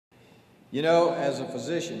You know, as a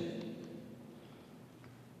physician,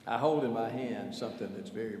 I hold in my hand something that's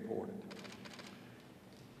very important.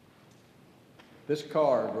 This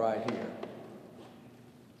card right here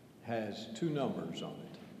has two numbers on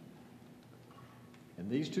it. And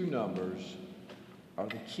these two numbers are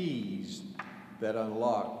the keys that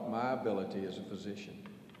unlock my ability as a physician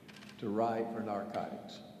to write for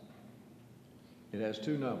narcotics. It has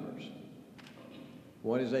two numbers.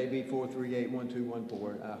 One is AB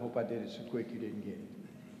 4381214. I hope I did it so quick you didn't get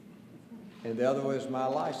it. And the other one is my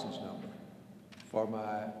license number for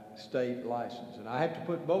my state license. And I have to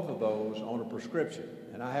put both of those on a prescription.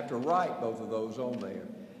 And I have to write both of those on there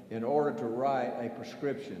in order to write a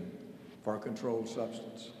prescription for a controlled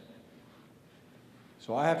substance.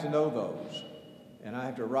 So I have to know those, and I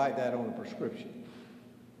have to write that on a prescription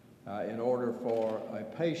in order for a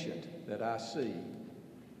patient that I see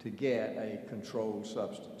to get a controlled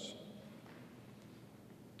substance.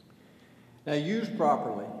 Now, used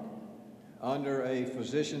properly under a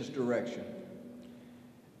physician's direction,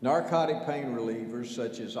 narcotic pain relievers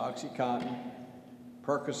such as OxyContin,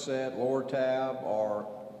 Percocet, Lortab, or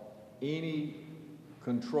any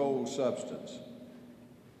controlled substance,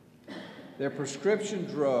 they're prescription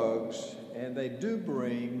drugs, and they do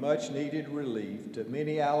bring much needed relief to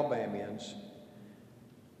many Alabamians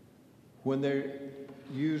when they're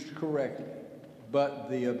used correctly. But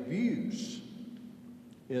the abuse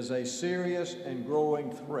is a serious and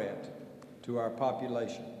growing threat to our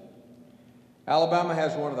population. Alabama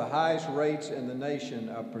has one of the highest rates in the nation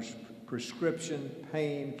of prescription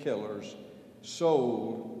painkillers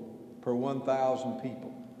sold per 1,000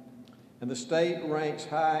 people. And the state ranks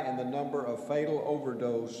high in the number of fatal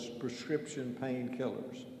overdose prescription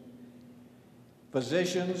painkillers.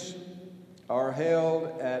 Physicians are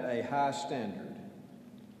held at a high standard.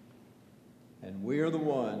 And we are the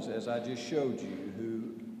ones, as I just showed you,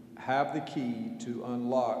 who have the key to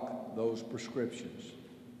unlock those prescriptions.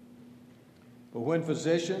 But when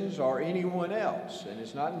physicians or anyone else, and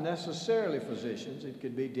it's not necessarily physicians, it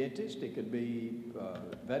could be dentists, it could be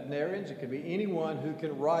veterinarians, it could be anyone who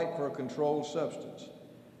can write for a controlled substance,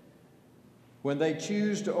 when they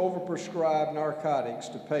choose to overprescribe narcotics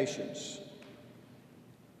to patients,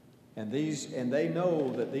 and they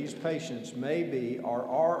know that these patients may be or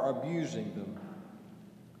are abusing them,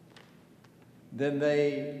 then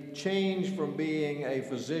they change from being a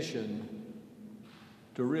physician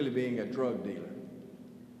to really being a drug dealer.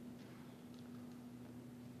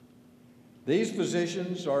 These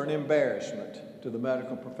physicians are an embarrassment to the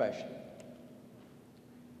medical profession.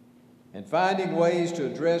 And finding ways to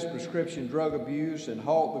address prescription drug abuse and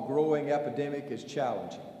halt the growing epidemic is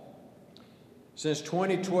challenging. Since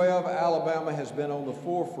 2012, Alabama has been on the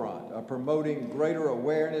forefront of promoting greater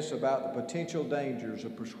awareness about the potential dangers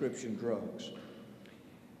of prescription drugs.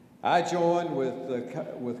 I joined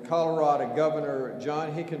with Colorado Governor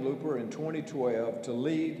John Hickenlooper in 2012 to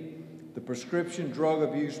lead the Prescription Drug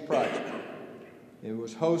Abuse Project. It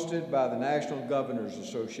was hosted by the National Governors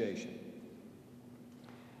Association.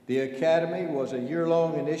 The Academy was a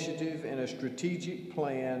year-long initiative and a strategic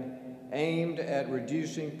plan aimed at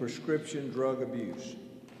reducing prescription drug abuse.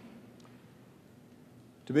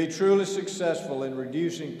 To be truly successful in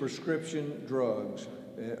reducing prescription drugs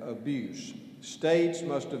abuse, states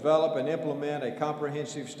must develop and implement a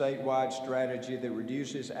comprehensive statewide strategy that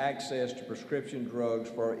reduces access to prescription drugs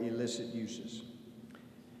for illicit uses.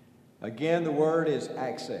 Again, the word is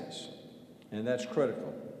access, and that's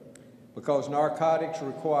critical because narcotics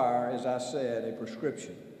require, as I said, a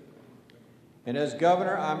prescription. And as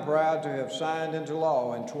governor, I'm proud to have signed into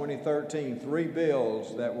law in 2013 3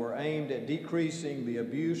 bills that were aimed at decreasing the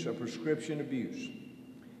abuse of prescription abuse.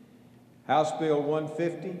 House Bill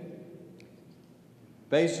 150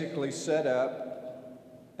 basically set up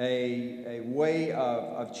a way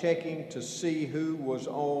of checking to see who was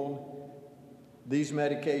on these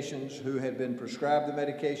medications, who had been prescribed the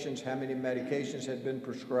medications, how many medications had been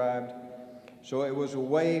prescribed. So it was a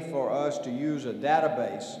way for us to use a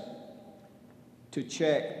database to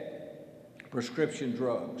check prescription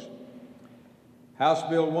drugs. House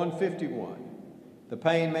Bill 151, the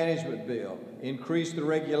pain management bill, increased the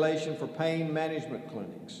regulation for pain management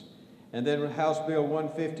clinics. And then House Bill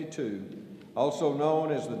 152, also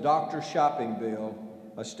known as the doctor shopping bill,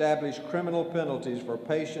 established criminal penalties for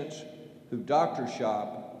patients who doctor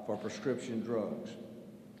shop for prescription drugs.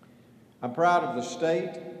 I'm proud of the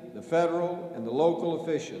state, the federal, and the local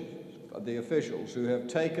officials who have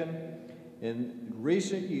taken in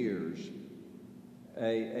recent years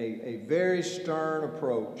a very stern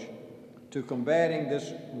approach to combating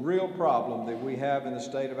this real problem that we have in the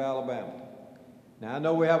state of Alabama. Now, I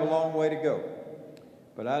know we have a long way to go,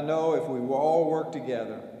 But I know if we will all work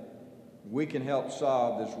together, we can help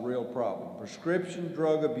solve this real problem. Prescription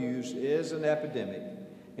drug abuse is an epidemic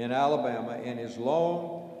in Alabama, and as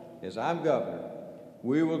long as I'm governor,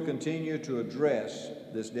 we will continue to address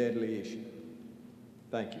this deadly issue.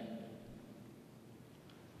 Thank you.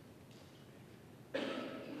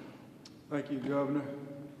 Thank you, Governor.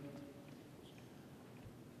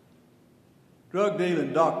 Drug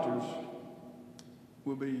dealing doctors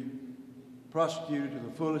will be prosecuted to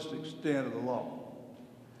the fullest extent of the law.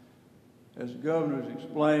 As the Governor has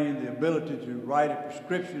explained, the ability to write a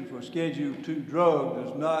prescription for a Schedule II drug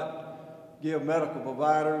does not give medical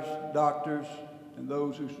providers, doctors, and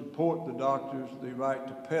those who support the doctors the right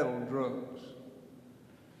to peddle drugs.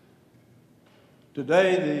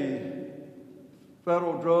 Today, the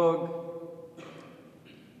Federal Drug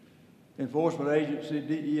Enforcement Agency,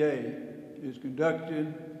 DEA, is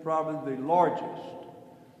conducting probably the largest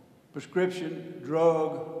prescription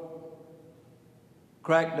drug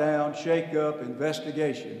crackdown, shake-up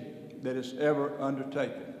investigation that is ever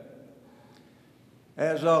undertaken.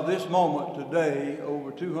 As of this moment today,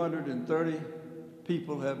 over 230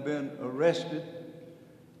 people have been arrested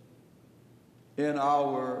in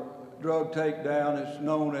our drug takedown. It's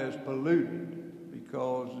known as polluted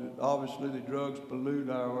because obviously the drugs pollute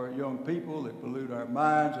our young people, they pollute our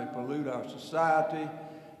minds, they pollute our society,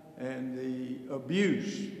 and the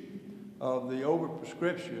abuse of the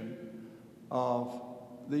overprescription of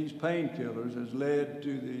these painkillers has led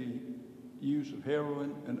to the use of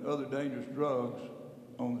heroin and other dangerous drugs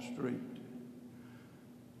on the street.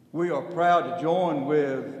 We are proud to join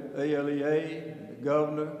with ALEA and the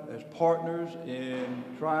governor as partners in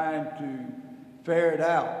trying to ferret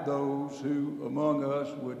out those who among us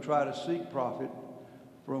would try to seek profit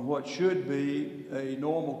from what should be a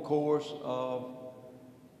normal course of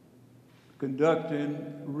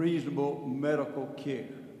conducting reasonable medical care.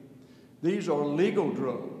 These are legal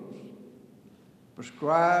drugs,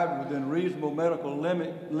 prescribed within reasonable medical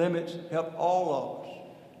limits, help all of us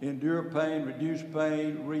endure pain, reduce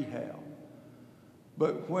pain, rehab.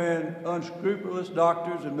 But when unscrupulous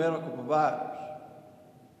doctors and medical providers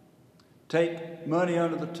take money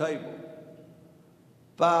under the table,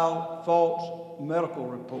 file false medical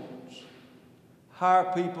reports,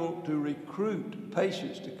 hire people to recruit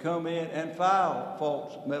patients to come in and file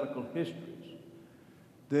false medical histories,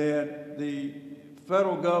 then the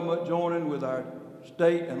federal government, joining with our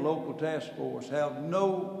state and local task force, have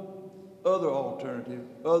no other alternative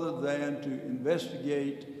other than to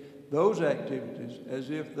investigate those activities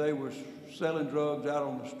as if they were selling drugs out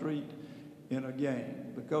on the street in a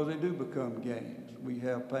game, because they do become games. We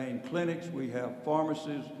have pain clinics, we have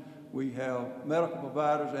pharmacies, we have medical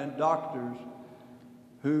providers and doctors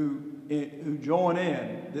who join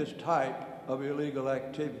in this type of illegal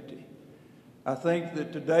activity. I think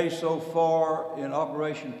that today so far in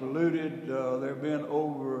Operation Polluted, there have been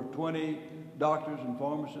over 20 doctors and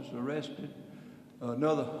pharmacists arrested,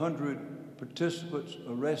 another 100 participants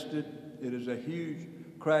arrested. It is a huge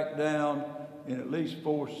crackdown in at least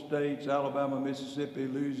 4 states, Alabama, Mississippi,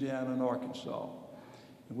 Louisiana, and Arkansas.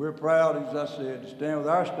 And we're proud, as I said, to stand with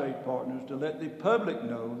our state partners to let the public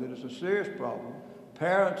know that it's a serious problem.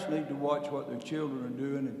 Parents need to watch what their children are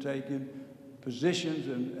doing and taking. Physicians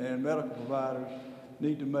and medical providers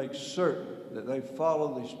need to make certain that they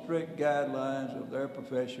follow the strict guidelines of their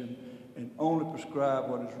profession and only prescribe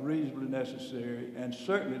what is reasonably necessary, and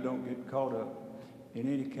certainly don't get caught up in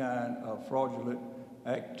any kind of fraudulent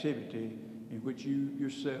activity in which you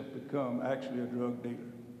yourself become actually a drug dealer.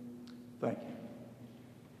 Thank you.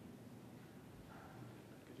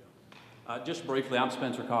 Just briefly, I'm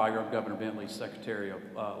Spencer Collier. I'm Governor Bentley's Secretary of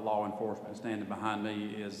Law Enforcement. Standing behind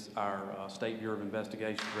me is our State Bureau of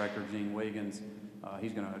Investigation Director, Gene Wiggins.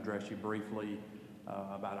 He's going to address you briefly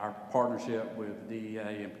about our partnership with the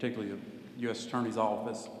DEA and particularly the U.S. Attorney's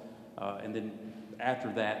Office. And then after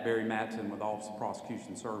that, Barry Matson with Office of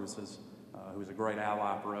Prosecution Services, who's a great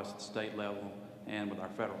ally for us at the state level and with our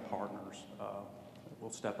federal partners. We'll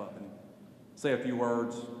step up and say a few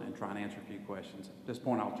words and try and answer a few questions. At this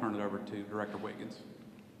point, I'll turn it over to Director Wiggins.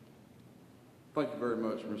 Thank you very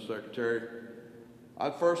much, Mr. Secretary.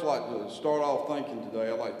 I'd first like to start off thanking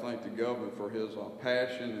today. I'd like to thank the governor for his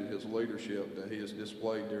passion and his leadership that he has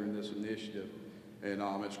displayed during this initiative. And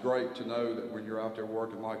it's great to know that when you're out there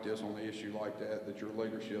working like this on an issue like that your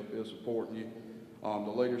leadership is supporting you.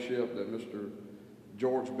 The leadership that Mr.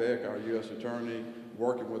 George Beck, our U.S. Attorney,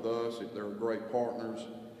 working with us, they're great partners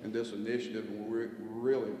in this initiative, and we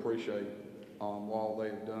really appreciate all they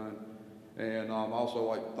have done. And I'd also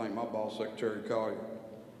like to thank my boss, Secretary Collier,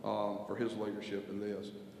 for his leadership in this.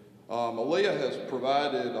 Aaliyah has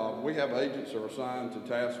provided, we have agents that are assigned to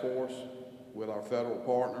task force with our federal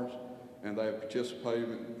partners, and they have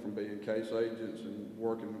participated from being case agents and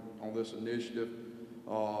working on this initiative.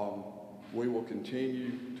 We will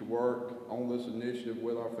continue to work on this initiative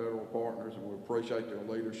with our federal partners, and we appreciate their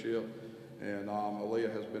leadership. And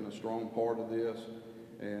Aaliyah has been a strong part of this,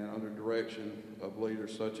 and under direction of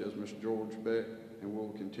leaders such as Mr. George Beck, and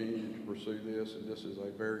we'll continue to pursue this. And this is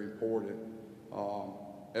a very important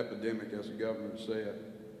epidemic, as the governor said,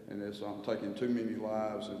 and it's taking too many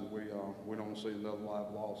lives, and we don't see another life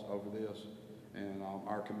lost over this. And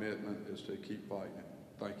our commitment is to keep fighting it.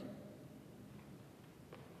 Thank you.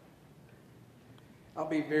 I'll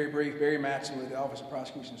be very brief. Barry Matson with the Office of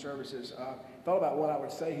Prosecution Services. Thought about what I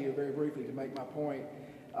would say here very briefly to make my point.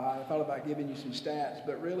 I thought about giving you some stats,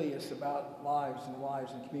 but really it's about lives and the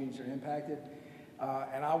lives and communities that are impacted.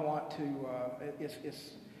 And I want to,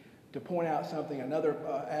 it's to point out something, another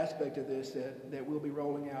aspect of this that we'll be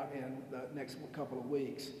rolling out in the next couple of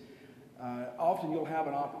weeks. Often you'll have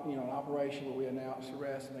an operation where we announce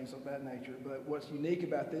arrests and things of that nature, but what's unique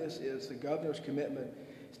about this is the governor's commitment,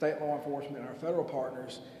 state law enforcement, and our federal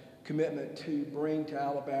partners' commitment to bring to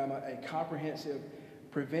Alabama a comprehensive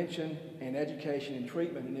prevention and education and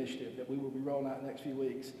treatment initiative that we will be rolling out in the next few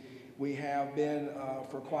weeks. We have been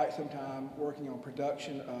for quite some time working on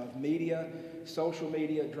production of media, social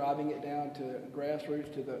media, driving it down to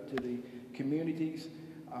grassroots, to the communities,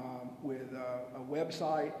 with a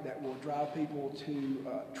website that will drive people to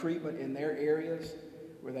treatment in their areas,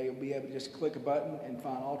 where they will be able to just click a button and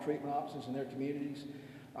find all treatment options in their communities.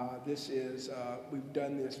 We've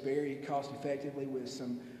done this very cost effectively with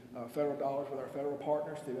some federal dollars with our federal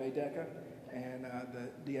partners through ADECA and the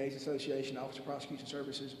DA's Association, Office of Prosecution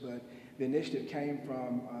Services, but the initiative came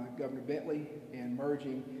from Governor Bentley in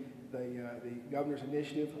merging the governor's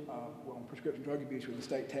initiative on prescription drug abuse with the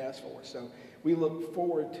state task force. So we look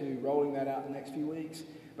forward to rolling that out in the next few weeks.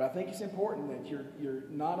 But I think it's important that you're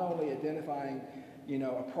not only identifying,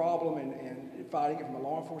 a problem and fighting it from a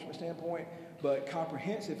law enforcement standpoint, but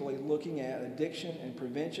comprehensively looking at addiction and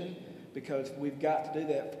prevention, because we've got to do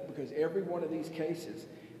that, because every one of these cases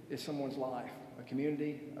is someone's life, a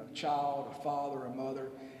community, a child, a father, a mother.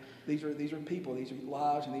 These are people, these are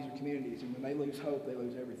lives, and these are communities, and when they lose hope, they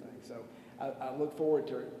lose everything. So I look forward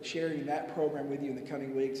to sharing that program with you in the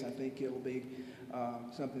coming weeks. I think it will be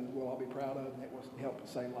something that we'll all be proud of, and that will help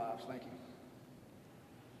save lives. Thank you.